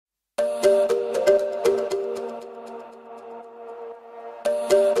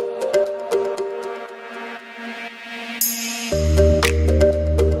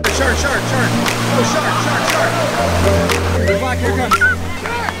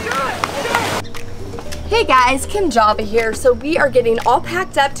Hey guys, Kim Java here. So we are getting all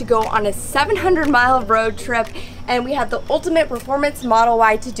packed up to go on a 700-mile road trip, and we have the ultimate performance Model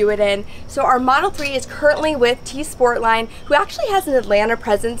Y to do it in. So our Model 3 is currently with T-Sportline, who actually has an Atlanta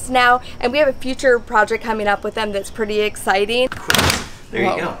presence now, and we have a future project coming up with them that's pretty exciting. There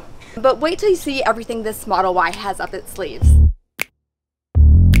you go. But wait till you see everything this Model Y has up its sleeves.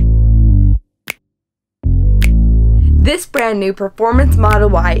 This brand new performance Model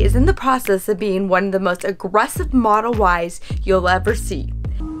Y is in the process of being one of the most aggressive Model Ys you'll ever see.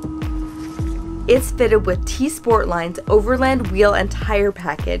 It's fitted with T-Sportline's Overland wheel and tire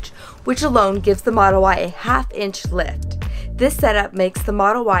package, which alone gives the Model Y a half-inch lift. This setup makes the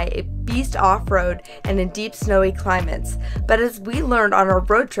Model Y a beast off-road and in deep snowy climates, but as we learned on our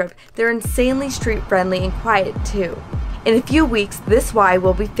road trip, they're insanely street-friendly and quiet too. In a few weeks, this Y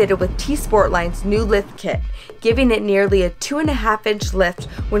will be fitted with T-Sportline's new lift kit, giving it nearly a 2.5-inch lift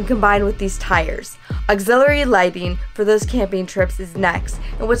when combined with these tires. Auxiliary lighting for those camping trips is next,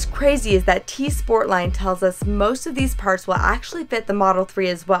 and what's crazy is that T-Sportline tells us most of these parts will actually fit the Model 3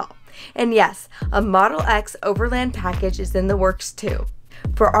 as well. And yes, a Model X Overland package is in the works too.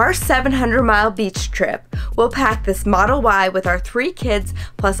 For our 700-mile beach trip, we'll pack this Model Y with our 3 kids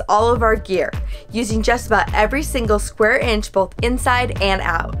plus all of our gear, using just about every single square inch both inside and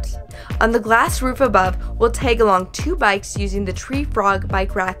out. On the glass roof above, we'll tag along 2 bikes using the Tree Frog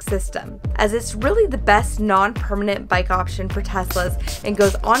bike rack system, as it's really the best non-permanent bike option for Teslas and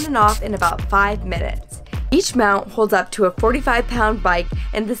goes on and off in about 5 minutes. Each mount holds up to a 45-pound bike,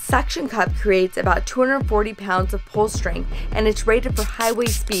 and the suction cup creates about 240 pounds of pull strength, and it's rated for highway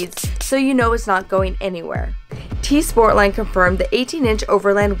speeds, so you know it's not going anywhere. T-Sportline confirmed the 18-inch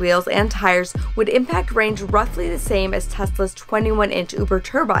Overland wheels and tires would impact range roughly the same as Tesla's 21-inch Uber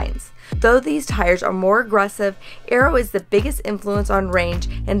turbines. Though these tires are more aggressive, aero is the biggest influence on range,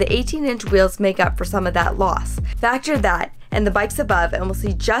 and the 18-inch wheels make up for some of that loss. Factor that and the bikes above, and we'll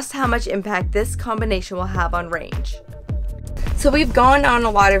see just how much impact this combination will have on range. So we've gone on a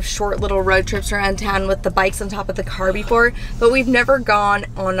lot of short little road trips around town with the bikes on top of the car before, but we've never gone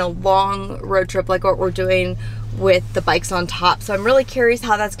on a long road trip like what we're doing with the bikes on top. So I'm really curious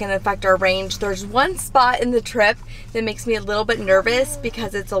how that's going to affect our range. There's one spot in the trip that makes me a little bit nervous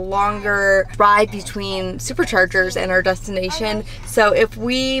because it's a longer ride between superchargers and our destination. So if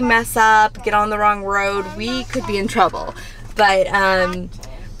we mess up, get on the wrong road, we could be in trouble. But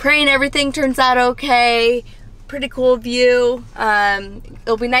praying everything turns out okay. Pretty cool view.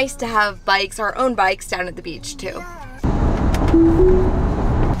 It'll be nice to have bikes, our own bikes, down at the beach too.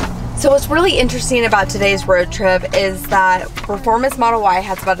 So what's really interesting about today's road trip is that Performance Model Y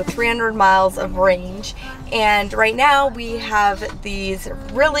has about 300 miles of range, and right now we have these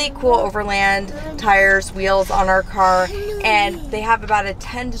really cool Overland tires, wheels on our car, and they have about a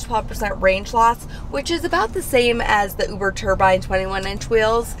 10 to 12% range loss, which is about the same as the Uber Turbine 21-inch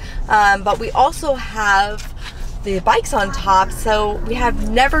wheels, but we also have the bikes on top, so we have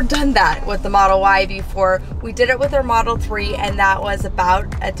never done that with the Model Y before. We did it with our Model 3, and that was about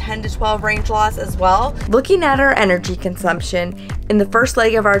a 10 to 12 range loss as well. Looking at our energy consumption, in the first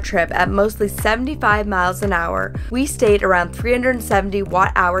leg of our trip at mostly 75 miles an hour, we stayed around 370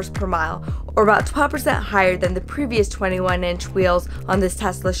 watt-hours per mile, or about 12% higher than the previous 21-inch wheels on this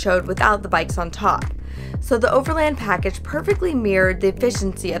Tesla showed without the bikes on top. So the Overland package perfectly mirrored the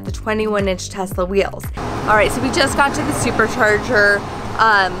efficiency of the 21-inch Tesla wheels. Alright, so we just got to the supercharger.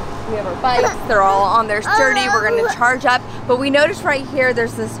 We have our bikes, they're all on there sturdy, we're going to charge up. But we noticed right here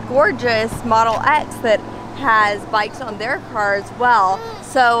there's this gorgeous Model X that has bikes on their car as well.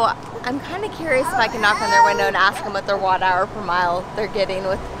 So I'm kind of curious if I can knock on their window and ask them what their watt-hour per mile they're getting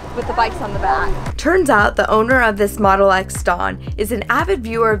with the bikes on the back. Turns out the owner of this Model X, Don, is an avid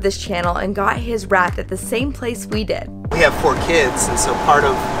viewer of this channel and got his wrapped at the same place we did. We have 4 kids, and so part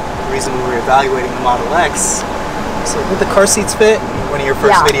of the reason we were evaluating the Model X was like, would the car seats fit? One of your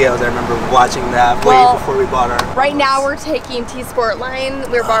first videos, I remember watching that way before we bought our Right now we're taking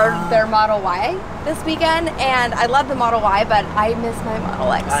T-Sportline. We borrowed their Model Y this weekend, and I love the Model Y, but I miss my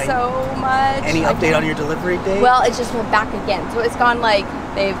Model X so much. Any update on your delivery date? Well, it just went back again. So it's gone, like,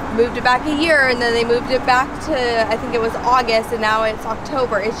 they've moved it back a year, and then they moved it back to, I think it was August, and now it's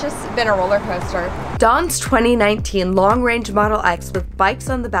October. It's just been a roller coaster. Don's 2019 long-range Model X with bikes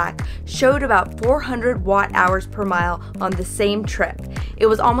on the back showed about 400 watt-hours per mile on the same trip. It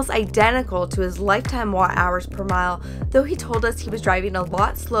was almost identical to his lifetime watt-hours per mile, though he told us he was driving a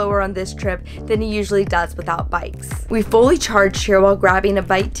lot slower on this trip than he usually does without bikes. We fully charged here while grabbing a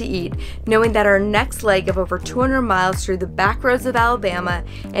bite to eat, knowing that our next leg of over 200 miles through the back roads of Alabama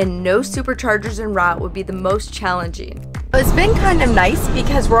and no superchargers en route would be the most challenging. It's been kind of nice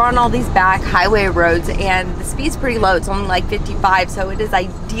because we're on all these back highway roads and the speed's pretty low. It's only like 55, so it is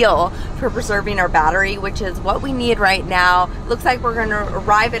ideal for preserving our battery, which is what we need right now. Looks like we're gonna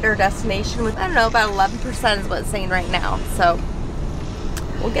arrive at our destination with, I don't know, about 11% is what it's saying right now. So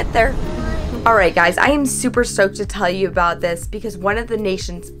we'll get there. Alright guys, I am super stoked to tell you about this because one of the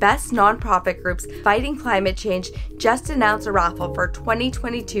nation's best nonprofit groups fighting climate change just announced a raffle for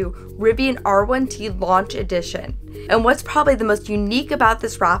 2022 Rivian R1T Launch Edition. And what's probably the most unique about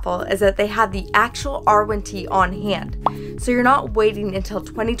this raffle is that they have the actual R1T on hand. So you're not waiting until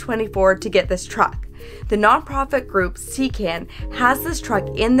 2024 to get this truck. The nonprofit group CCAN has this truck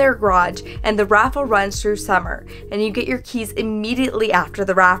in their garage and the raffle runs through summer and you get your keys immediately after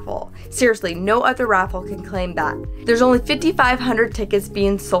the raffle. Seriously, no other raffle can claim that. There's only 5,500 tickets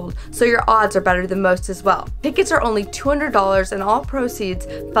being sold, so your odds are better than most as well. Tickets are only $200 and all proceeds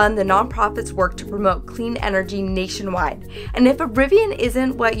fund the nonprofit's work to promote clean energy nationwide. And if a Rivian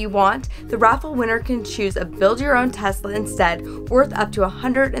isn't what you want, the raffle winner can choose a build your own Tesla instead, worth up to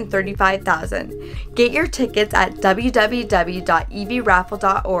 $135,000. Get your tickets at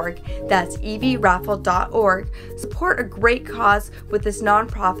www.evraffle.org. That's evraffle.org. Support a great cause with this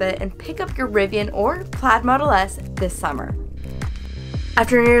nonprofit and pick up your Rivian or Plaid Model S this summer.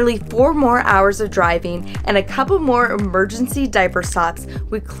 After nearly 4 more hours of driving and a couple more emergency diaper stops,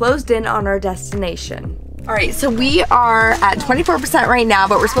 we closed in on our destination. Alright, so we are at 24% right now,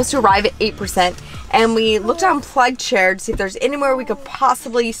 but we're supposed to arrive at 8%. And we looked on PlugShare to see if there's anywhere we could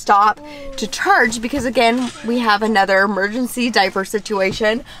possibly stop to charge because again, we have another emergency diaper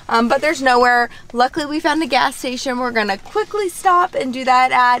situation, but there's nowhere. Luckily, we found a gas station. We're gonna quickly stop and do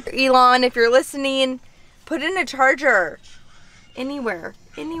that at Elon. If you're listening, put in a charger anywhere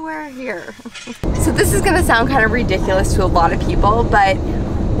here. So this is gonna sound kind of ridiculous to a lot of people, but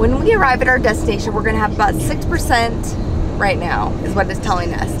when we arrive at our destination, we're gonna have about 6% right now is what it's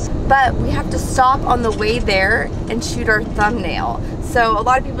telling us. But we have to stop on the way there and shoot our thumbnail. So a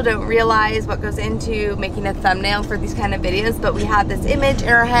lot of people don't realize what goes into making a thumbnail for these kind of videos, but we have this image in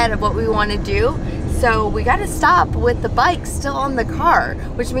our head of what we want to do. So we got to stop with the bike still on the car,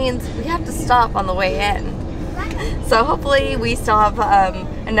 which means we have to stop on the way in. So hopefully we still have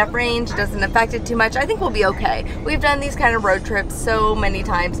enough range, it doesn't affect it too much. I think we'll be okay. We've done these kind of road trips so many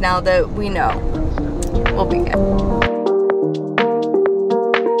times now that we know we'll be good.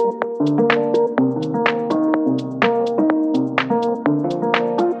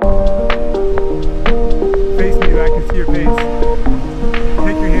 See your face.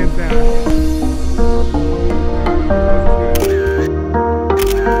 Take your hands down.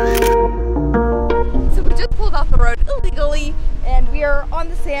 So we just pulled off the road illegally and we are on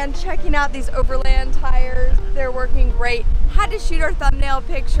the sand checking out these Overland tires. They're working great. Had to shoot our thumbnail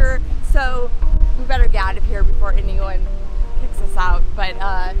picture, so we better get out of here before anyone kicks us out. But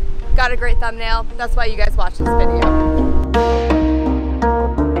got a great thumbnail. That's why you guys watch this video.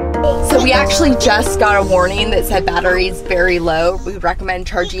 So we actually just got a warning that said battery's very low. We recommend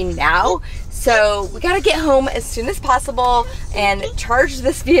charging now. So we gotta get home as soon as possible and charge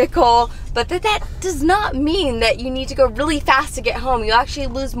this vehicle. But that does not mean that you need to go really fast to get home. You actually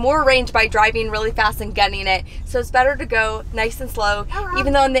lose more range by driving really fast and gunning it. So it's better to go nice and slow,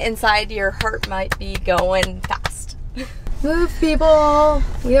 even though on the inside your heart might be going fast. Move, people.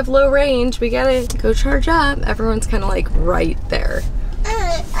 We have low range. We gotta go charge up. Everyone's kind of like right there.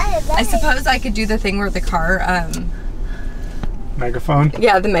 I suppose I could do the thing where the car, Megaphone?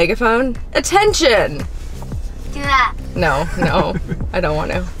 Yeah, the megaphone. Attention! Do that. No, I don't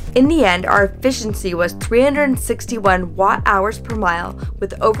want to. In the end, our efficiency was 361 watt-hours per mile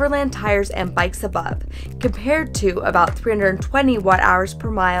with Overland tires and bikes above, compared to about 320 watt-hours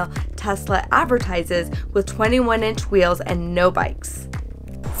per mile Tesla advertises with 21-inch wheels and no bikes.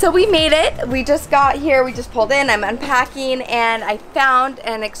 So we made it. We just got here, we just pulled in, I'm unpacking, and I found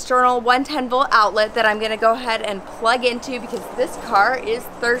an external 110 volt outlet that I'm gonna go ahead and plug into because this car is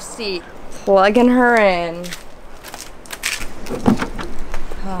thirsty. Plugging her in.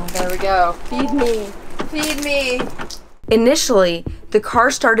 Oh, there we go. Feed me, feed me. Initially, the car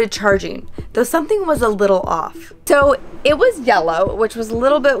started charging, though something was a little off. So it was yellow, which was a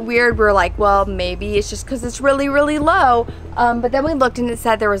little bit weird. We were like, well, maybe it's just because it's really, really low. But then we looked and it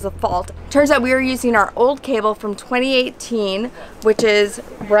said there was a fault. Turns out we were using our old cable from 2018, which is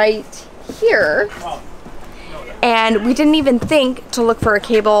right here. And we didn't even think to look for a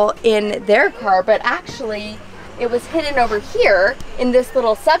cable in their car, but actually it was hidden over here in this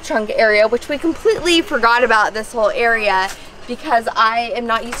little sub-trunk area, which we completely forgot about this whole area because I am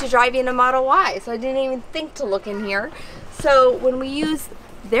not used to driving a Model Y, so I didn't even think to look in here. So when we used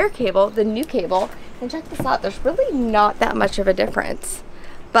their cable, the new cable, And check this out, there's really not that much of a difference.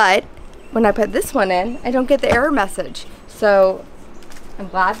 But when I put this one in, I don't get the error message. So I'm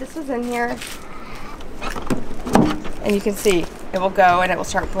glad this was in here. And you can see it will go and it will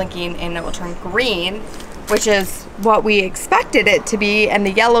start blinking and it will turn green, which is what we expected it to be, and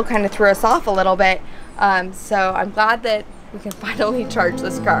the yellow kind of threw us off a little bit. So I'm glad that we can finally charge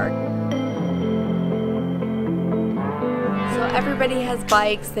this car. So everybody has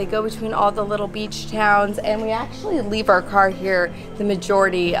bikes, they go between all the little beach towns, and we actually leave our car here the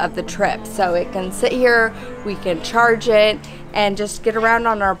majority of the trip. So it can sit here, we can charge it, and just get around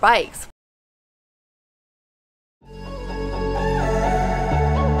on our bikes.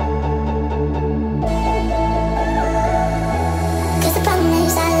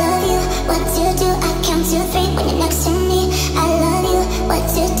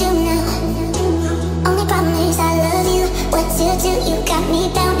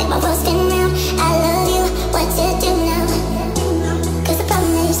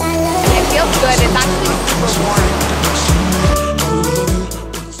 Good, it's actually super warm.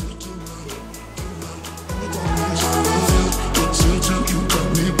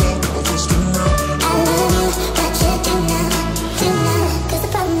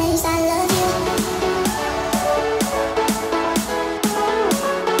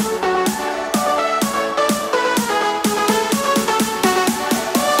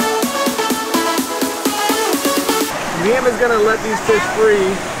 Liam is gonna let these fish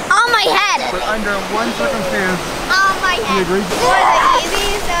free. On my head! But under one circumstance. On my head. You agree? What are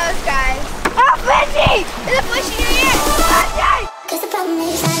these those guys? Oh, fishy! There's a fish in your ear! Fishy! Cause the problem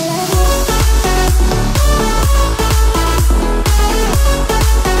is I love you.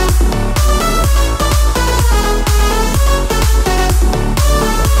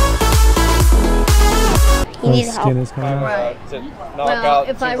 He needs help. Right. Well,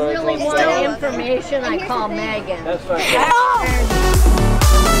 if I really want information, I call Megan. That's right.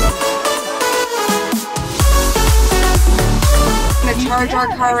 I'm gonna charge our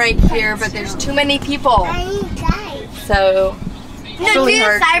car right here, but there's too many people. So, no, do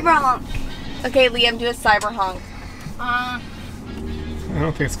a cyber honk. Okay, Liam, do a cyber honk. I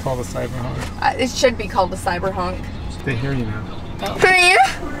don't think it's called a cyber honk. It should be called a cyber honk. They hear you now. Oh.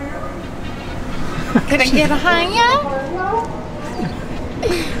 Can I get a higher?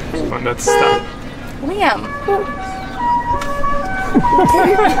 Come on, that's stuff. Liam.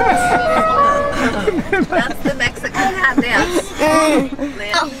 That's the Mexican hat dance.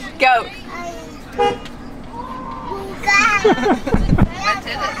 Liam. Goat. What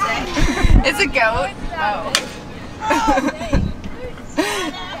did it say? It's a goat. Oh.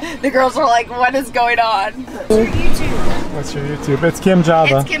 The girls are like, what is going on? What's your YouTube? It's Kim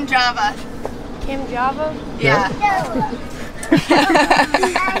Java. It's Kim Java. Kim Java? Yeah.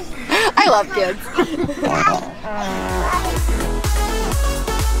 I love kids.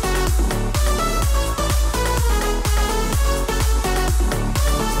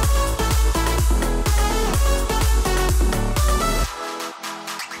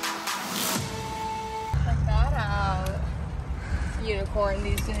 Check that out. Unicorn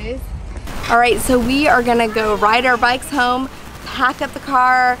these days. All right, so we are gonna go ride our bikes home, pack up the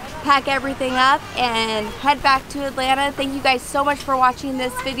car, pack everything up, and head back to Atlanta. Thank you guys so much for watching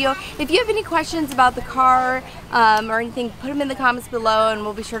this video. If you have any questions about the car or anything, put them in the comments below and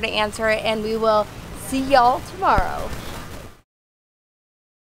we'll be sure to answer it, and we will see y'all tomorrow.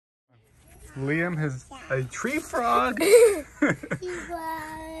 Liam has a tree frog.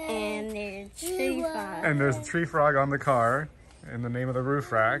 And there's tree frog. And there's a tree frog on the car in the name of the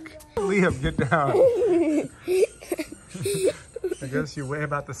roof rack. Liam, get down. I guess you weigh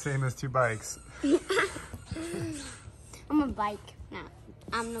about the same as two bikes. I'm a bike. No,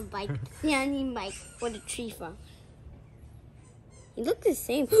 I'm a bike. Yeah, I need a bike with a tree frog. You look the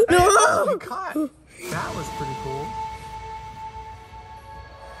same. No! You caught. That was pretty cool.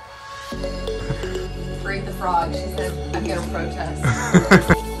 Free the frog. She said, I'm gonna protest.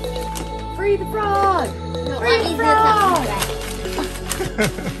 Free the frog! No, Free the frog!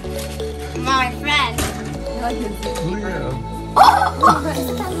 My friend. Liam.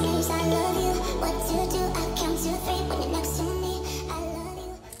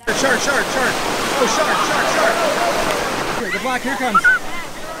 Shark. Oh, shark. Okay, the black, here comes.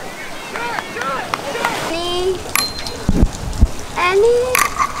 Me. Annie.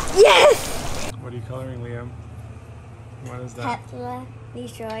 Yes! What are you coloring, Liam? What is that? Tesla,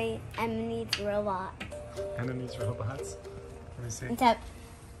 Detroit, Emily's robot. Enemies robots. Let me see. Except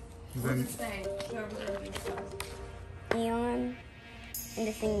Then Eon and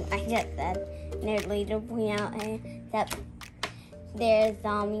the thing I just said. And they later point out that there's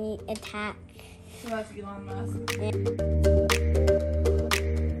zombie attack So that's Elon Musk.